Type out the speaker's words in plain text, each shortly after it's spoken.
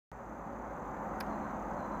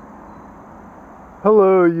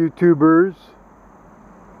Hello, YouTubers.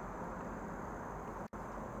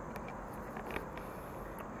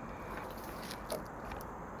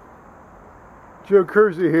 Joe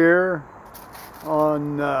Kersey here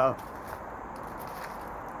on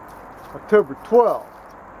October 12th,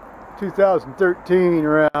 2013,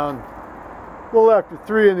 around a little after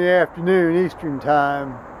 3 in the afternoon Eastern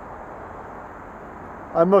Time.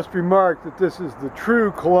 I must remark that this is the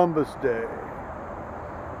true Columbus Day.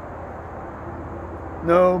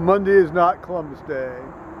 No, Monday is not Columbus Day.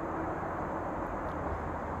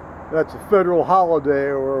 That's a federal holiday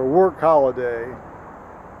or a work holiday.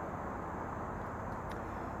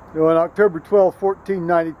 You know, on October 12,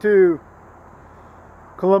 1492,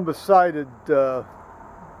 Columbus sighted,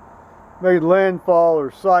 made landfall, or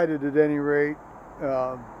sighted at any rate,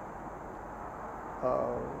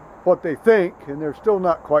 what they think, and they're still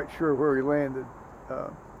not quite sure where he landed.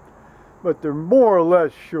 But they're more or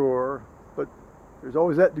less sure, but there's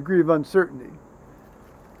always that degree of uncertainty.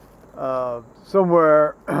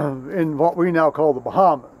 Somewhere in what we now call the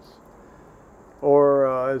Bahamas, or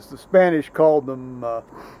as the Spanish called them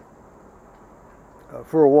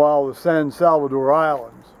for a while, the San Salvador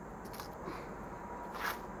Islands.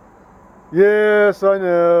 Yes, I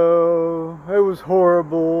know, it was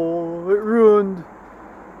horrible. It ruined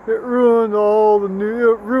all the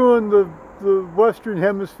new, it ruined the Western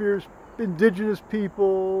Hemisphere's indigenous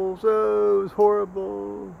peoples. Oh, it was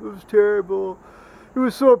horrible. It was terrible. It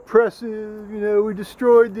was so oppressive. You know, we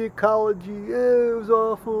destroyed the ecology. Oh, it was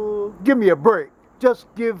awful. Give me a break. Just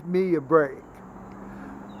give me a break.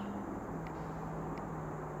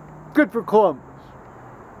 Good for Columbus.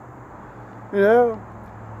 You know,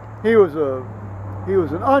 he was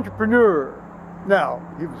an entrepreneur. Now,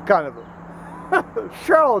 he was kind of a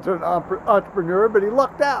charlatan entrepreneur, but he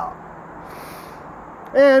lucked out.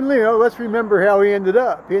 And, you know, let's remember how he ended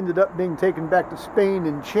up. He ended up being taken back to Spain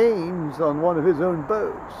in chains on one of his own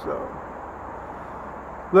boats. So,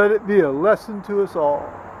 let it be a lesson to us all.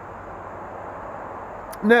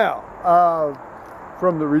 Now,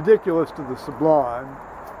 from the ridiculous to the sublime.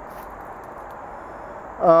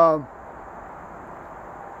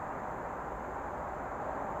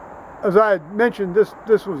 As I had mentioned,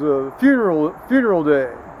 this was a funeral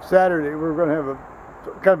day. Saturday, we were going to have a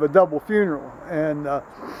kind of a double funeral, and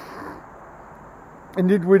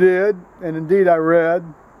indeed we did, and indeed I read,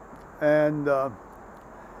 and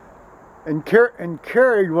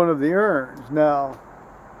carried one of the urns. Now,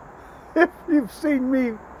 if you've seen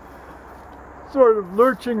me sort of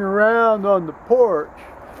lurching around on the porch,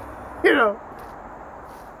 you know,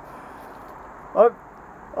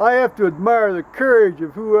 I have to admire the courage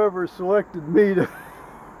of whoever selected me to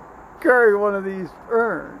carry one of these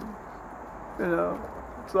urns. You know,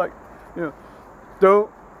 it's like, you know,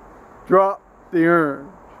 don't drop the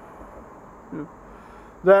urn. You know,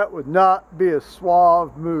 that would not be a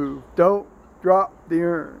suave move. Don't drop the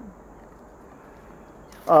urn.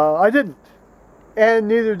 I didn't, and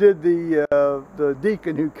neither did the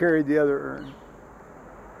deacon who carried the other urn.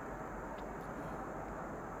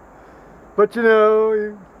 But you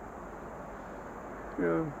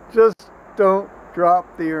know, just don't drop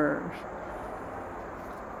the urns.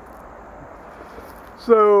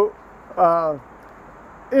 So,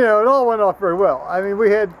 you know, it all went off very well. I mean,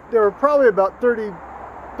 there were probably about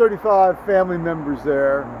 35 family members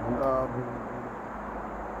there.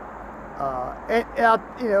 And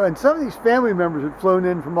you know, and some of these family members had flown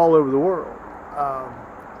in from all over the world.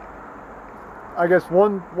 I guess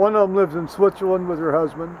one of them lives in Switzerland with her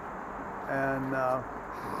husband.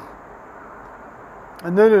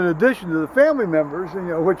 And then in addition to the family members, you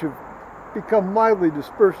know, which have become mildly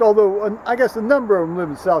dispersed, although I guess a number of them live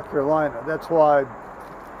in South Carolina. That's why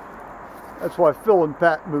Phil and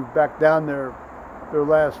Pat moved back down there their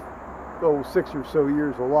last 6 or so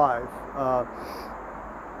years of life.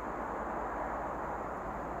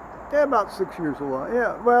 Yeah, about 6 years of life.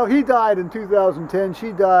 Yeah, well, he died in 2010.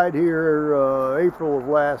 She died here April of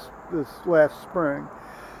this last spring.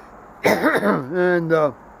 And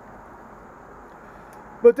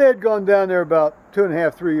but they had gone down there about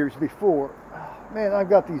 2.5, 3 years before. Man, I've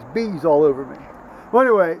got these bees all over me. Well,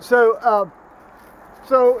 anyway, so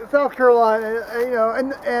South Carolina, you know,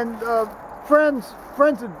 and friends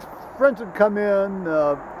had come in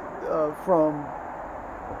from,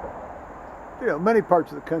 you know, many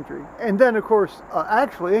parts of the country, and then of course,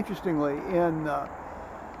 actually, interestingly, in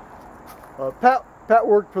Pat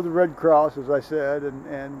worked for the Red Cross, as I said,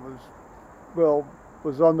 and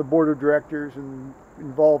was on the board of directors and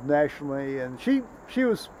involved nationally, and she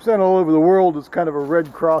was sent all over the world as kind of a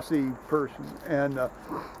Red Crossy person, and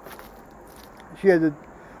she had to,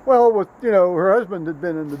 Well, with, you know, her husband had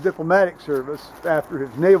been in the diplomatic service after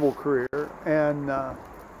his naval career, and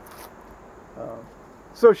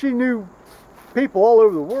so she knew people all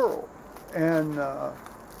over the world, and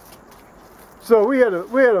so we had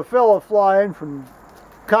a fellow fly in from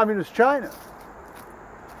communist China,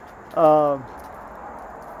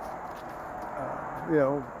 you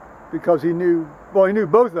know, because he knew both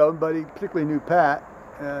of them, but he particularly knew Pat,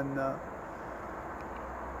 and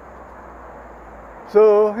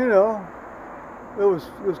so, you know, it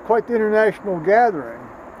was quite the international gathering.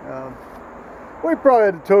 We probably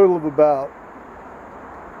had a total of about,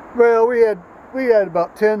 well, we had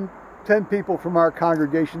about 10 people from our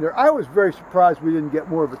congregation there. I was very surprised we didn't get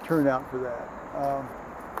more of a turnout for that.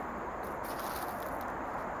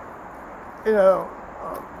 You know,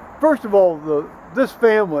 first of all, this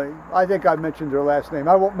family, I think I mentioned their last name,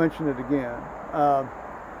 I won't mention it again,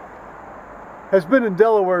 has been in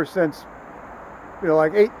Delaware since, you know,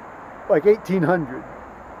 like 1800.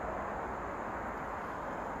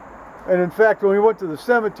 And in fact, when we went to the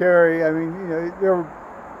cemetery, I mean, you know, there were,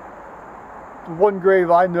 one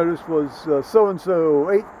grave I noticed was so-and-so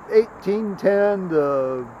 1810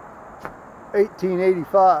 to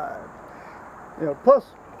 1885. You know, plus,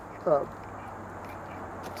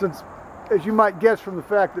 since, as you might guess from the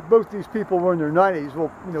fact that both these people were in their 90s,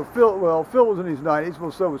 well, you know, Phil was in his 90s,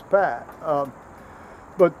 well, so was Pat.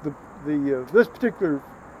 But this particular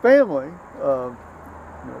family, you know,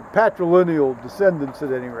 patrilineal descendants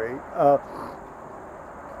at any rate,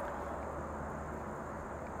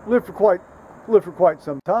 lived for quite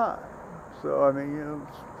some time. So I mean, you know,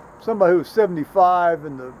 somebody who was 75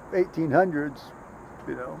 in the 1800s,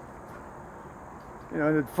 you know,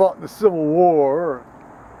 and had fought in the Civil War,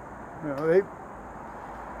 you know,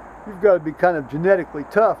 you've got to be kind of genetically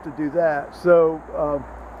tough to do that. So.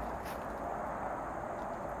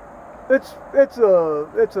 It's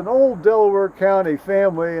an old Delaware County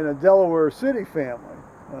family and a Delaware City family,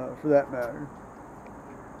 for that matter.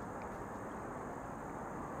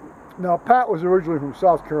 Now, Pat was originally from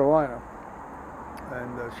South Carolina,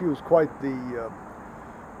 and she was quite the,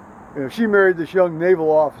 you know, she married this young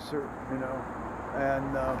naval officer, you know,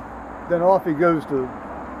 and then off he goes to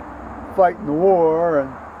fight in the war,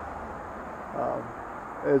 and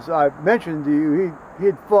as I mentioned to you, he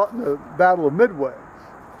had fought in the Battle of Midway.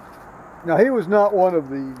 Now, he was not one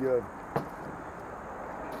of the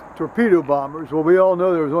torpedo bombers. Well, we all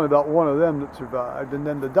know there was only about one of them that survived. And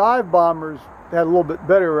then the dive bombers had a little bit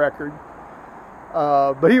better record.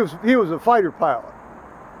 But he was a fighter pilot.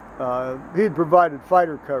 He had provided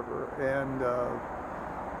fighter cover. And,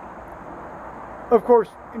 of course,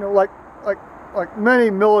 you know, like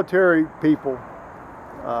many military people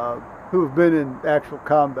who have been in actual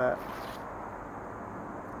combat,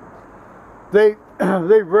 they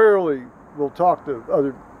rarely will talk to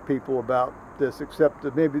other people about this, except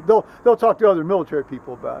that maybe they'll talk to other military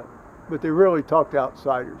people about it, but they rarely talk to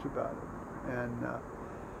outsiders about it. And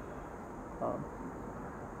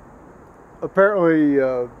apparently,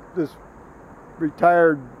 this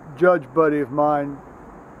retired judge buddy of mine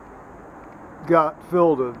got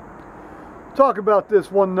Phil to talk about this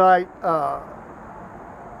one night,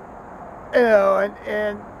 you know,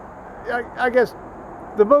 and I guess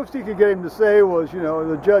the most he could get him to say was, you know,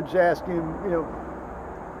 the judge asked him, you know,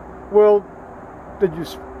 well, did you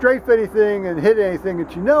strafe anything and hit anything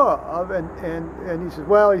that you know of? And he says,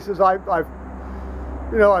 well, he says, I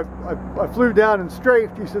flew down and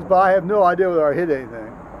strafed. He says, but I have no idea whether I hit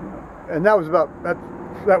anything. And that was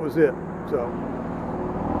that was it. So,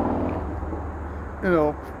 you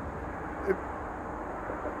know,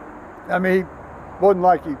 I mean, he wasn't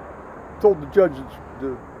like he told the judge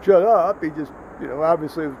to shut up. He just, you know,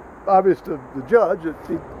 obviously, it was obvious to the judge that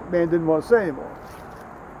the man didn't want to say anymore.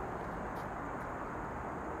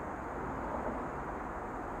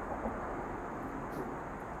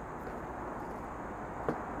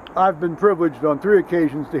 I've been privileged on 3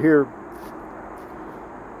 occasions to hear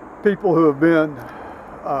people who have been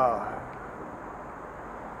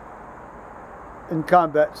in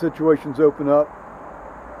combat situations open up,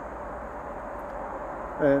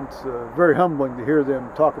 and it's very humbling to hear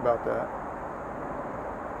them talk about that.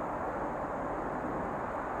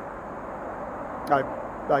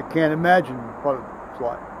 I can't imagine what it's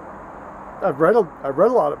like. I've read a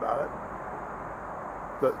lot about it,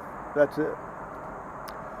 but that's it.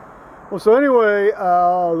 Well, so anyway,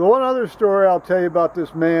 the one other story I'll tell you about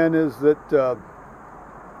this man is that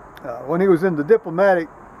when he was in the diplomatic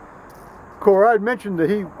corps, I'd mentioned that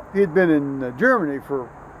he had been in Germany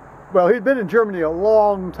he'd been in Germany a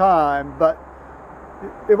long time, but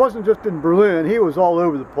it wasn't just in Berlin. He was all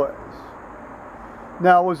over the place.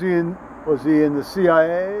 Now, was he in Was he in the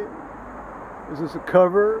CIA? Is this a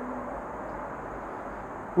cover?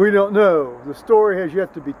 We don't know. The story has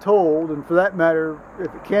yet to be told, and for that matter,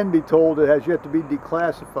 if it can be told, it has yet to be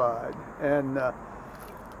declassified. And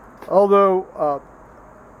although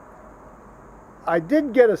I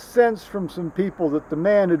did get a sense from some people that the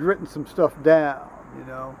man had written some stuff down, you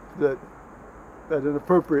know, that at an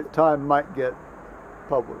appropriate time might get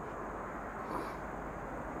published.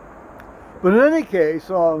 But in any case,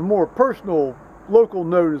 on a more personal, local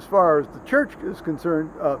note as far as the church is concerned,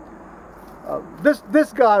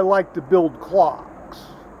 this guy liked to build clocks.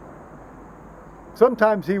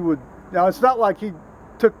 Sometimes he would, now it's not like he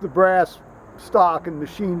took the brass stock and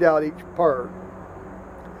machined out each part,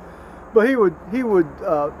 but he would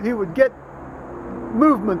get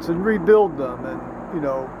movements and rebuild them, and you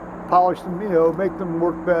know, polish them, you know, make them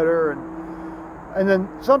work better, and then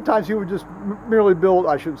sometimes he would just merely build,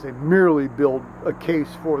 I shouldn't say merely build a case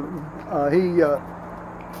for them.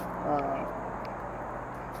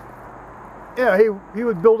 He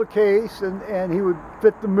would build a case, and he would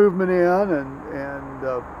fit the movement in,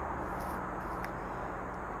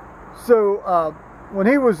 so when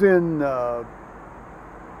he was in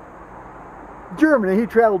Germany, he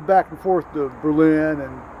traveled back and forth to Berlin,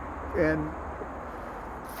 and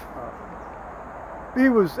he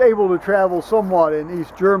was able to travel somewhat in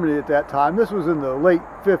East Germany at that time. This was in the late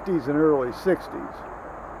 50s and early 60s.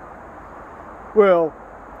 Well,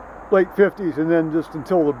 late 50s, and then just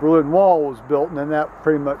until the Berlin Wall was built, and then that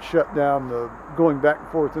pretty much shut down the going back and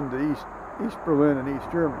forth into East Berlin and East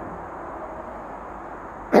Germany.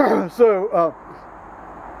 So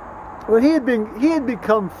well, he had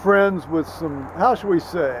become friends with some, how shall we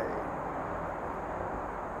say,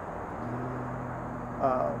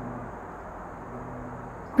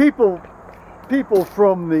 people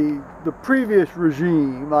from the previous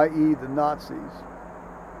regime, i.e. the Nazis,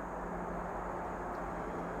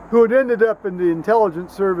 who had ended up in the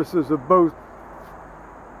intelligence services of both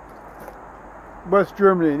West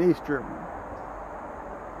Germany and East Germany.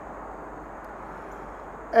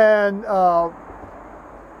 And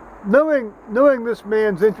knowing this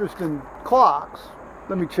man's interest in clocks,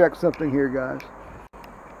 let me check something here, guys.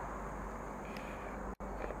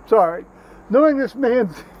 Sorry. Knowing this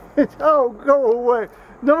man's, oh, go away.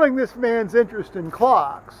 Knowing this man's interest in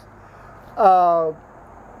clocks, a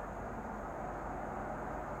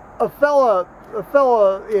fella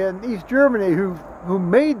in East Germany who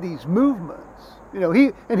made these movements, you know,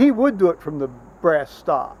 he would do it from the brass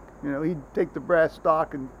stock. You know, he'd take the brass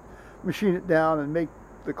stock and machine it down and make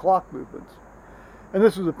the clock movements. And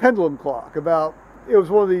this was a pendulum clock. It was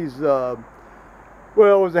one of these, well,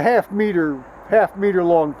 it was a half meter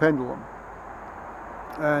long pendulum.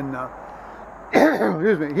 And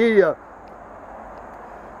excuse me,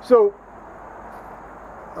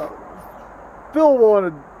 Phil wanted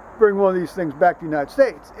to bring one of these things back to the United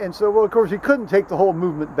States, and so, well, of course, he couldn't take the whole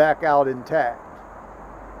movement back out intact,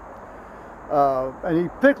 and he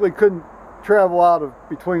particularly couldn't travel out of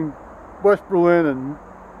between West Berlin and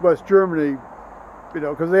West Germany, you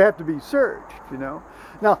know, because they have to be searched, you know.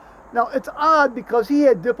 Now it's odd because he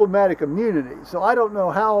had diplomatic immunity, so I don't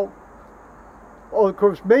know how. Well, of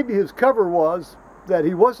course, maybe his cover was that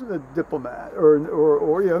he wasn't a diplomat, or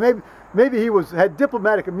you know, maybe he had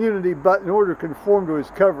diplomatic immunity, but in order to conform to his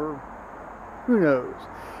cover, who knows?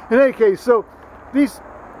 In any case, so these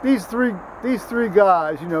three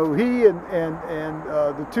guys, you know, he and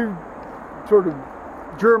the two sort of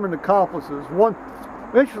German accomplices, one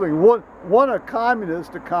a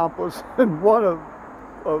communist accomplice and one of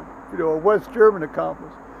you know, a West German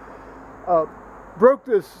accomplice, broke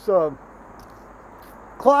this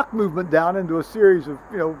clock movement down into a series of,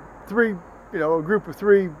 you know, a group of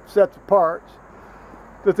three sets of parts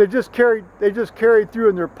that they just carried through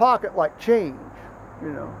in their pocket like change,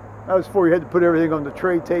 you know. That was before you had to put everything on the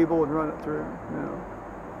tray table and run it through, you know.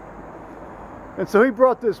 And so he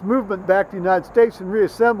brought this movement back to the United States and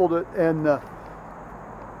reassembled it, and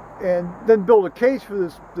then built a case for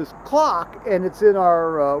this clock, and it's in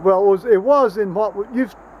our it was in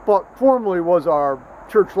what formerly was our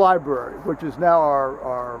church library, which is now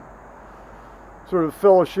our sort of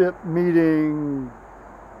fellowship meeting,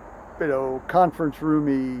 you know, conference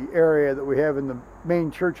roomy area that we have in the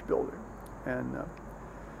main church building. And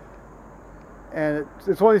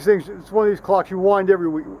it's one of these things, it's one of these clocks you wind every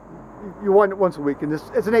week. You wind it once a week, and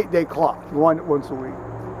it's an 8-day clock. You wind it once a week.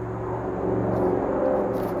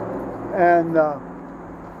 And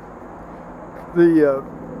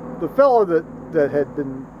the fellow that had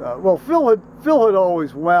been, Phil had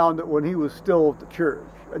always wound it when he was still at the church,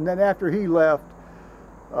 and then after he left,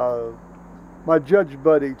 my judge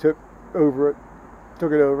buddy took over it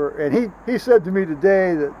took it over, and he said to me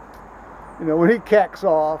today that, you know, when he kicks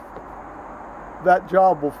off, that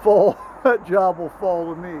job will fall. That job will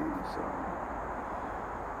fall to me. So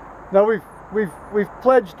now we've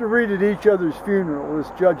pledged to read at each other's funeral. This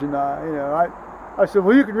judge and I, you know, I said,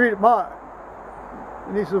 well, you can read at mine,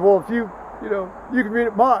 and he said, well, if you know, you can read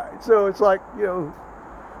at mine. So it's like, you know,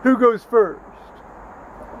 who goes first?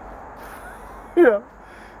 You know,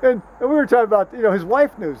 and we were talking about, you know, his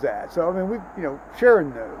wife knows that. So I mean, you know, Sharon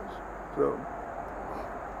knows. So.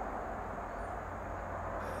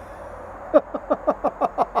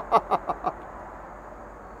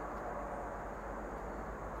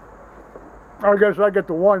 I guess I get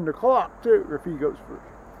to wind the clock too if he goes first.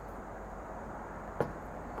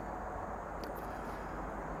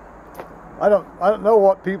 I don't know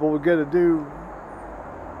what people would get to do.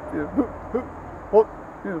 You know, what,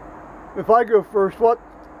 you know, if I go first, what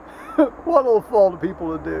what'll fall to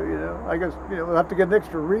people to do? You know, I guess, you know, we'll have to get an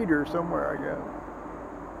extra reader somewhere, I guess.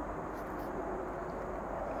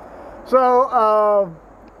 So,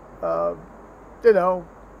 you know,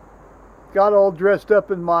 got all dressed up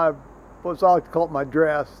in my, what's I like to call it, my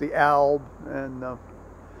dress, the alb, and,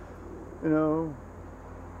 you know,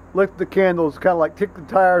 lit the candles, kind of like kick the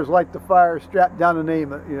tires, light the fire, strap down and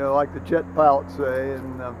aim it, you know, like the jet pilots say,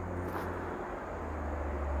 and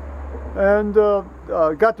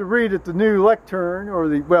got to read at the new lectern, or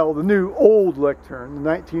the new old lectern, the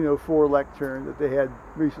 1904 lectern that they had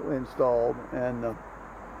recently installed, and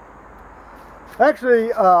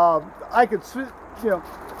actually, I could see, you know,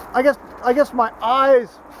 I guess my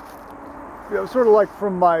eyes, you know, sort of like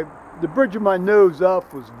from the bridge of my nose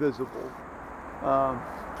up was visible.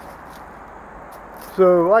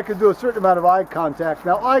 So I could do a certain amount of eye contact.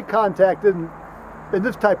 Now, eye contact in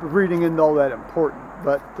this type of reading isn't all that important,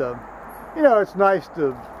 but, you know, it's nice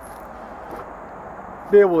to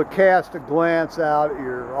be able to cast a glance out at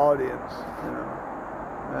your audience, you know,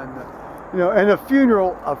 and, you know, and a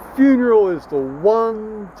funeral is the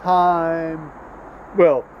one time,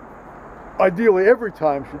 well, ideally every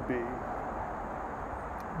time should be,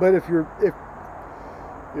 but if you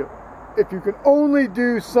can only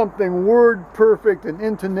do something word perfect and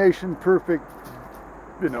intonation perfect,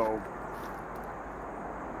 you know,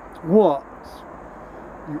 once,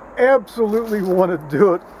 you absolutely want to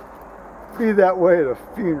do it, be that way at a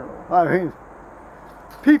funeral. I mean,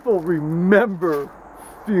 people remember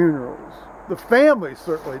funerals. The family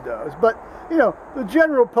certainly does, but, you know, the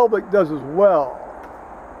general public does as well.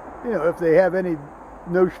 You know, if they have any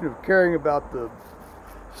notion of caring about the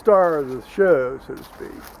star of the show, so to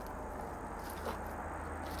speak.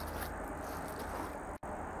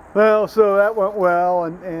 Well, so that went well,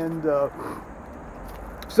 and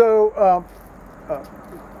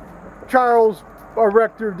Charles, our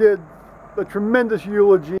rector, did a tremendous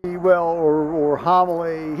eulogy, well, or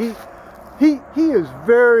homily. He is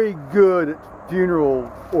very good at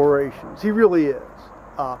funeral orations. He really is.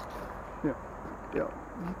 You know,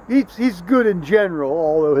 he's good in general,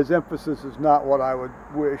 although his emphasis is not what I would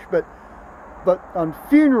wish. But on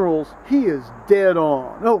funerals, he is dead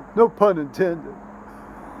on. No pun intended.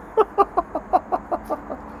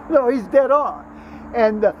 No, he's dead on.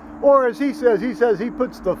 And or as he says he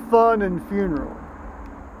puts the fun in funeral.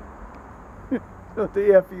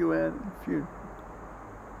 The F-U-N, funeral.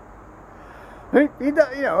 He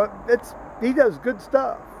does, you know, he does good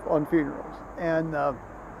stuff on funerals, and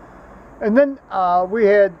then we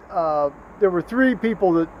had there were 3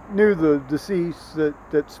 people that knew the deceased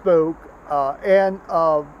that spoke, and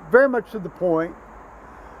very much to the point.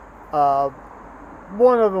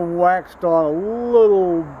 One of them waxed on a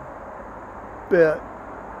little bit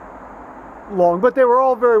long, but they were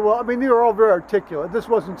all very well. I mean, they were all very articulate. This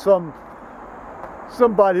wasn't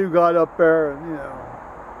somebody who got up there and, you know,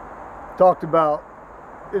 talked about,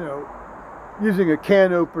 you know, using a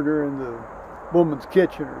can opener in the woman's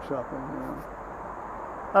kitchen or something. You know.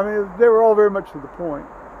 I mean, they were all very much to the point.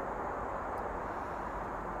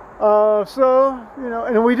 So, you know,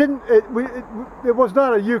 and we didn't. It was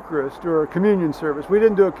not a Eucharist or a communion service. We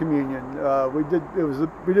didn't do a communion. We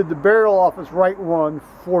did the burial office rite one,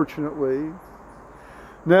 fortunately.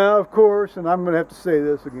 Now, of course, and I'm going to have to say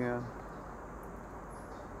this again.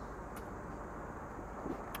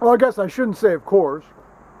 Well, I guess I shouldn't say of course.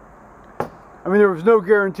 I mean, there was no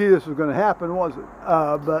guarantee this was going to happen, was it?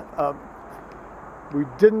 But we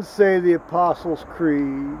didn't say the Apostles'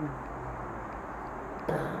 Creed.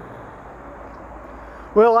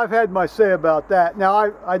 Well, I've had my say about that.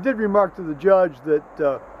 Now, I did remark to the judge that,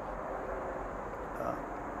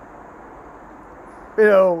 you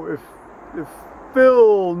know, if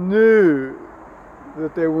Phil knew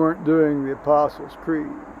that they weren't doing the Apostles'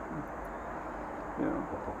 Creed, you know,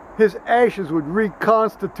 his ashes would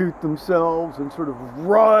reconstitute themselves and sort of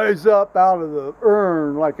rise up out of the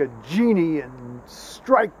urn like a genie and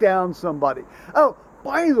strike down somebody. Oh,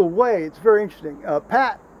 by the way, it's very interesting.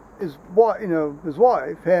 Pat, his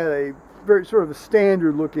wife, had a very sort of a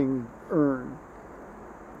standard-looking urn,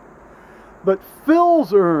 but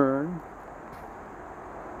Phil's urn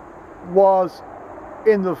was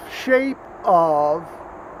in the shape of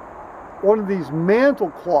one of these mantle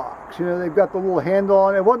clocks. You know, they've got the little handle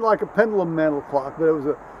on it. It wasn't like a pendulum mantle clock, but it was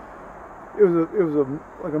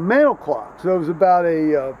like a mantle clock. So it was about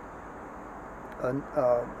a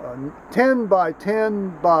 10 by 10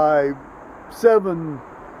 by 7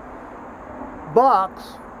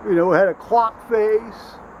 box. You know, it had a clock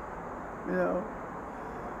face. You know,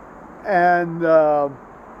 and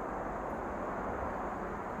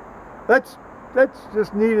that's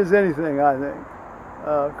just neat as anything, I think.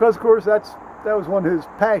 Because of course that was one of his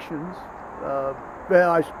passions. Well,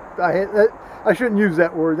 I shouldn't use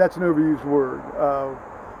that word. That's an overused word.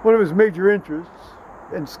 One of his major interests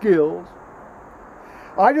and skills.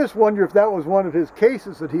 I just wonder if that was one of his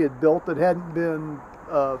cases that he had built that hadn't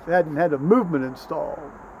had a movement installed.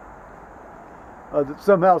 That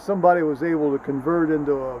somehow somebody was able to convert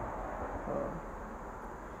into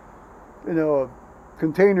a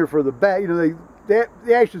container for the bag. You know, the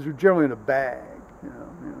ashes are generally in a bag. You know,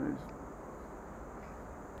 they just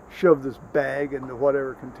shove this bag into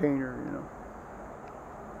whatever container. You know,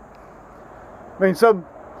 I mean,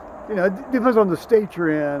 it depends on the state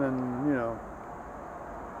you're in, and you know.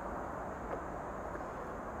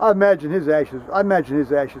 I imagine his ashes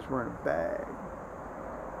were in a bag.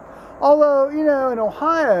 Although, you know, in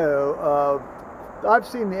Ohio, I've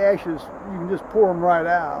seen the ashes. You can just pour them right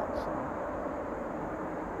out. So.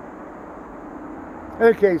 In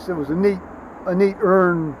any case, it was a neat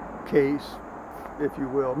urn case, if you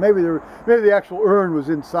will. Maybe the actual urn was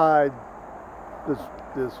inside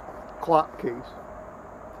this clock case.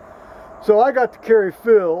 So I got to carry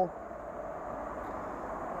Phil,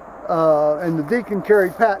 and the deacon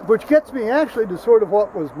carried Pat, which gets me actually to sort of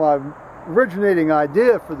what was my originating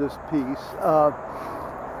idea for this piece.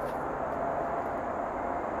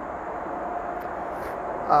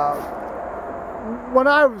 When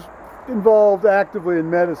I was involved actively in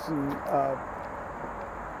medicine,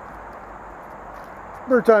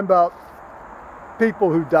 we were talking about people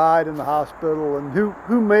who died in the hospital and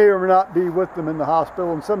who may or may not be with them in the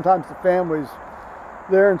hospital, and sometimes the family's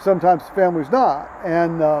there and sometimes the family's not.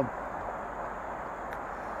 And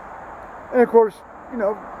of course, you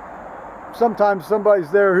know, sometimes somebody's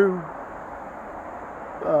there who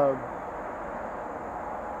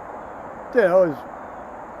you know, is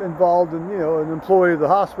involved in, you know, an employee of the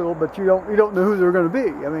hospital, but you don't know who they're going to be.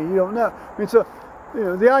 I mean, you don't know. I mean, so, you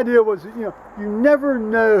know, the idea was that, you know, you never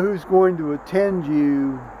know who's going to attend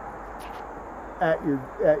you at your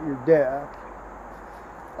death.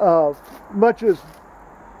 Much as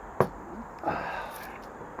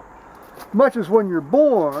when you're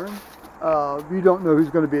born, you don't know who's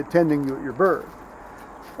going to be attending you at your birth.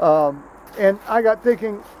 And I got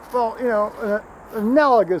thinking, well, you know, an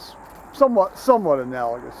analogous, somewhat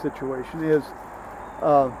analogous situation is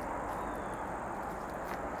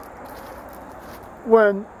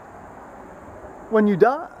when you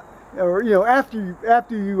die, or, you know, after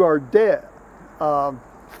you are dead.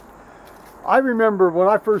 I remember when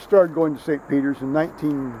I first started going to St. Peter's in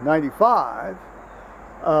 1995.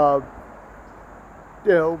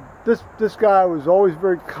 You know, this guy was always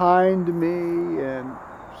very kind to me and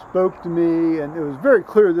spoke to me, and it was very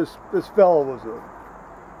clear this fellow was a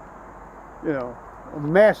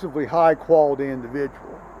massively high quality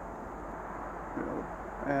individual. You know,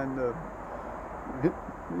 and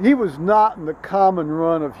he was not in the common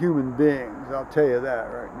run of human beings, I'll tell you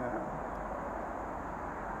that right now.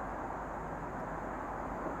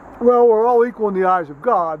 Well, we're all equal in the eyes of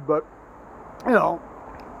God, but, you know,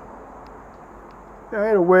 he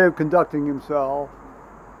had a way of conducting himself,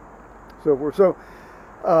 so forth. So,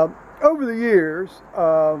 over the years,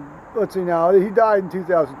 let's see now, he died in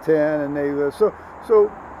 2010, and so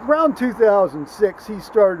around 2006, he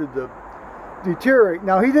started to deteriorate.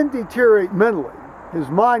 Now, he didn't deteriorate mentally. His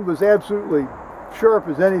mind was absolutely sharp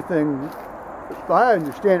as anything, if I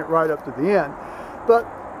understand it, right up to the end. But,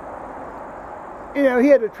 you know, he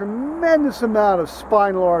had a tremendous amount of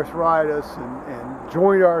spinal arthritis and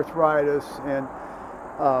joint arthritis, and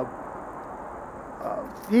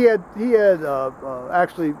he had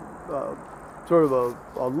actually sort of a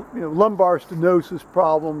lumbar stenosis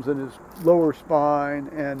problems in his lower spine,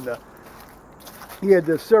 and he had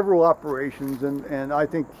several operations, and I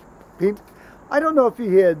think I don't know if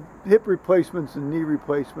he had hip replacements and knee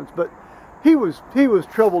replacements, but he was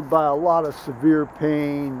troubled by a lot of severe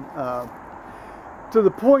pain, to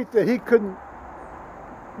the point that he couldn't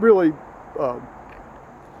really, well,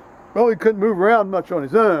 he couldn't move around much on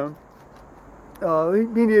his own.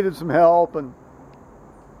 He needed some help, and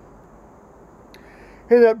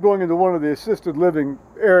he ended up going into one of the assisted living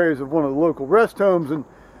areas of one of the local rest homes,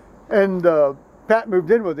 and Pat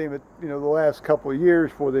moved in with him at, you know, the last couple of years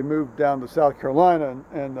before they moved down to South Carolina,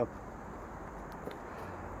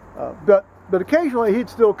 but occasionally he'd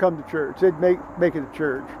still come to church. They'd make it to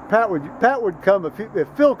church. Pat would come if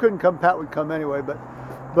Phil couldn't come. Pat would come anyway,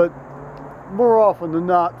 but more often than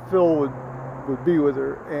not, Phil would be with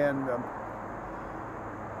her, and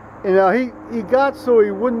you know, he got so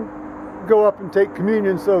he wouldn't go up and take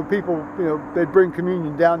communion, so people, you know, they'd bring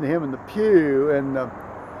communion down to him in the pew, and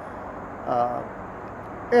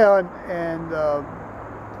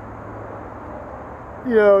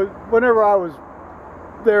you know, whenever I was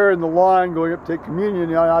there in the line going up to take communion,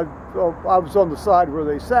 you know, I was on the side where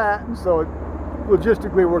they sat, and so it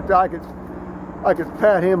logistically worked out. I could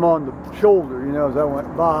pat him on the shoulder, you know, as I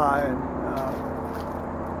went by,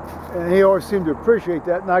 and he always seemed to appreciate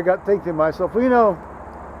that. And I got thinking to myself, well, you know,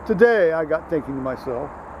 today I got thinking to myself,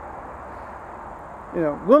 you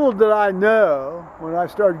know, little did I know when I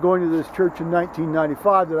started going to this church in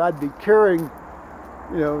 1995 that I'd be carrying,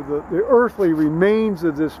 you know, the earthly remains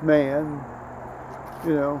of this man,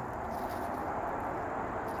 you know,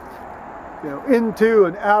 into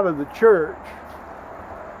and out of the church.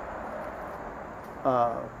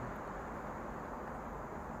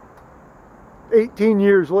 18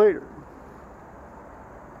 years later.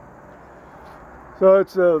 So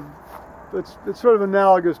it's sort of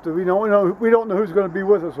analogous to we don't know who's going to be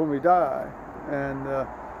with us when we die, and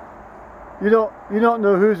you don't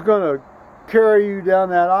know who's going to carry you down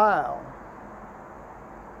that aisle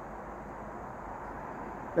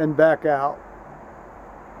and back out.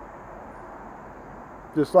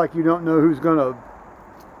 Just like you don't know who's going to,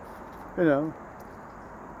 you know,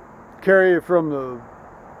 carry you from the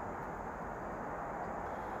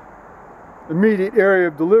immediate area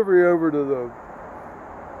of delivery over to the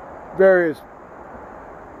various,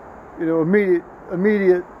 you know,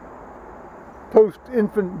 immediate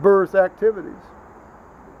post-infant birth activities.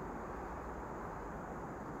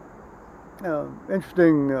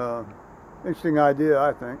 Interesting idea,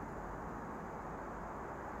 I think.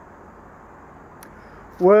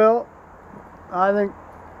 Well, I think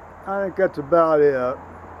that's about it.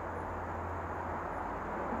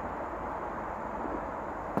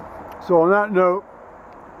 So on that note,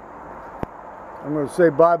 I'm going to say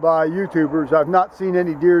bye-bye, YouTubers. I've not seen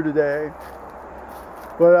any deer today,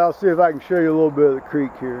 but I'll see if I can show you a little bit of the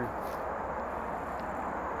creek here.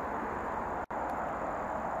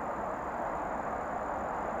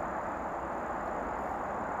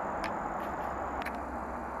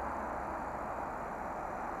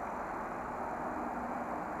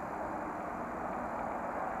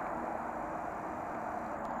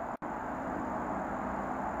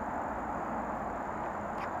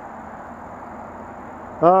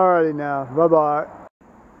 Alrighty now, bye-bye.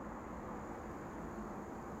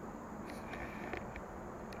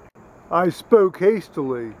 I spoke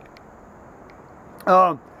hastily.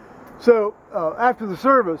 So after the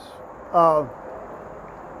service, I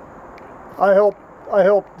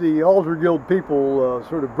helped the altar guild people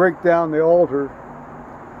sort of break down the altar,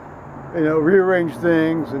 you know, rearrange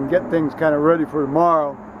things and get things kind of ready for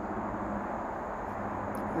tomorrow,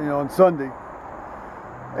 you know, on Sunday.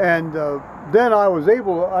 And then I was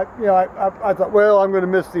able to, I thought, well, I'm going to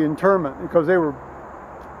miss the interment, because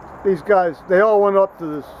these guys, they all went up to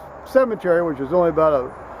this cemetery, which is only about a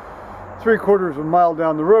 3/4 of a mile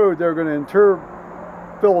down the road. They were going to inter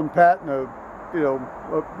Phil and Pat in a, it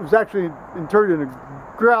was actually interred in a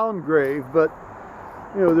ground grave, but,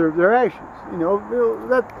 you know, their ashes, you know,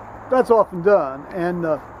 that's often done.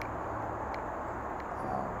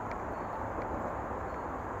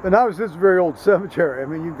 And I was this very old cemetery. I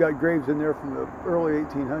mean, you've got graves in there from the early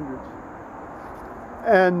 1800s.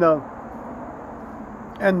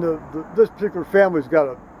 And this particular family's got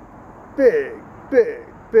a big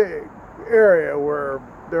area where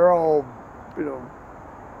they're all, you know,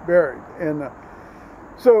 buried. And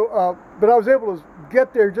but I was able to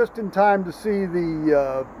get there just in time to see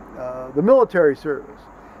the military service.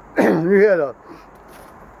 There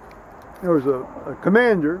was a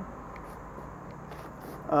commander.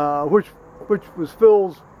 Which was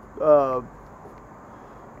Phil's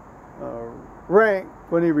rank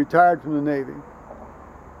when he retired from the Navy,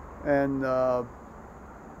 and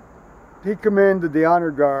he commanded the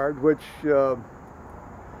Honor Guard, which, as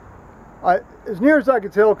near as I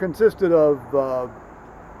could tell, consisted of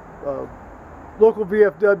local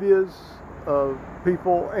VFWs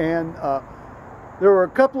people, and there were a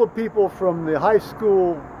couple of people from the high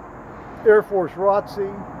school Air Force ROTC,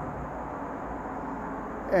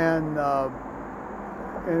 and of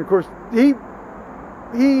course he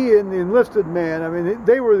and the enlisted man. I mean,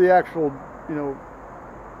 they were the actual, you know,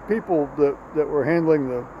 people that were handling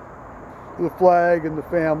the flag and the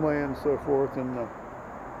family and so forth, and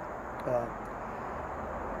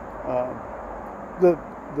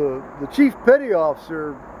the chief petty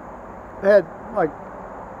officer had like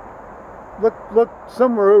looked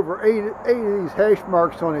somewhere over eight of these hash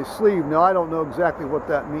marks on his sleeve. Now I don't know exactly what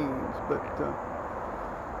that means, but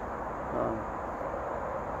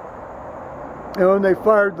you know, and they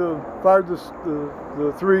fired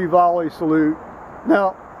the 3 volley salute.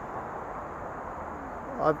 Now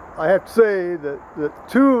I have to say that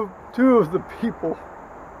two of the people,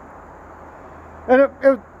 and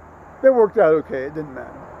it worked out okay. It didn't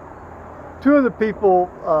matter. 2 of the people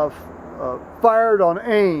fired on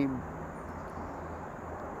aim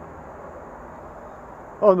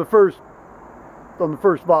on the first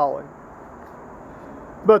volley,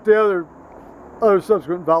 but the other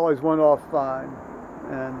subsequent volleys went off fine,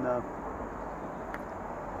 and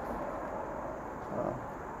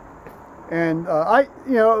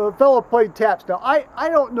you know, a fellow played taps. Now I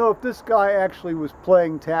don't know if this guy actually was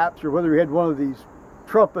playing taps or whether he had one of these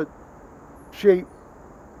trumpet shaped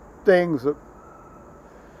things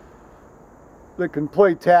that can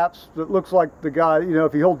play taps, that looks like the guy, you know,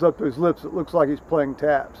 if he holds up to his lips, it looks like he's playing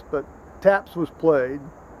taps. But taps was played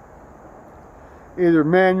either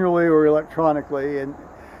manually or electronically, and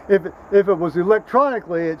if it was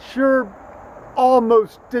electronically, it sure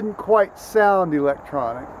almost didn't quite sound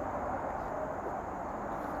electronic.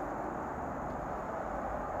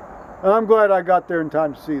 And I'm glad I got there in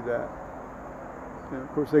time to see that. And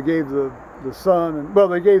of course, they gave the son, and well,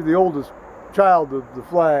 they gave the oldest child the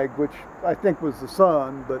flag, which I think was the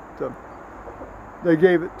son, but they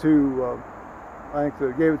gave it to, I think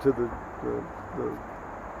they gave it to the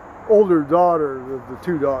older daughter of the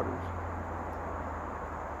 2 daughters.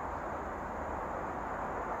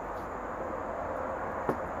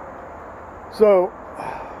 So,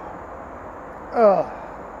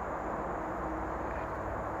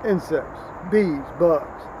 insects, bees,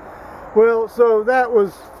 bugs. Well, so that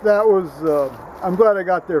was I'm glad I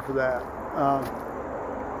got there for that.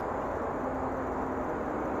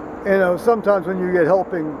 You know, sometimes when you get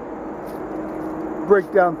helping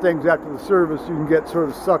break down things after the service, you can get sort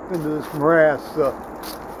of sucked into this morass.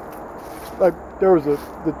 Like there was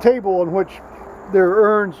the table on which their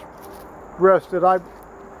urns rested. I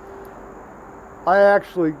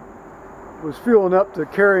actually was fueling up to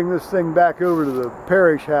carrying this thing back over to the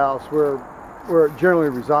parish house where it generally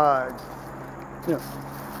resides. You know,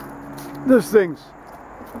 this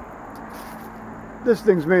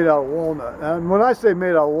thing's made out of walnut, and when I say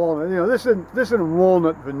made out of walnut, you know, this isn't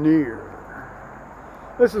walnut veneer.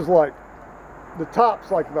 This is like, the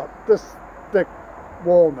top's like about this thick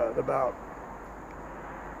walnut, about,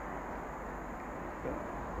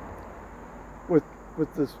 with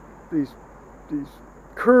these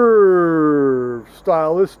curved,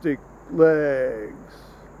 stylistic legs.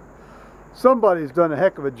 Somebody's done a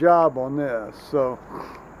heck of a job on this. So,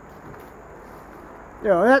 you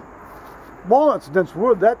know, that walnut's dense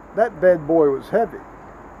wood. That bad boy was heavy,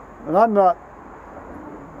 and I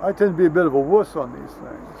tend to be a bit of a wuss on these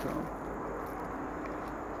things. So,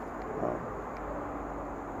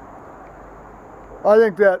 I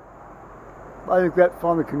think that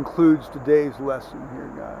finally concludes today's lesson here,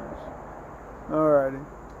 guys. Alrighty.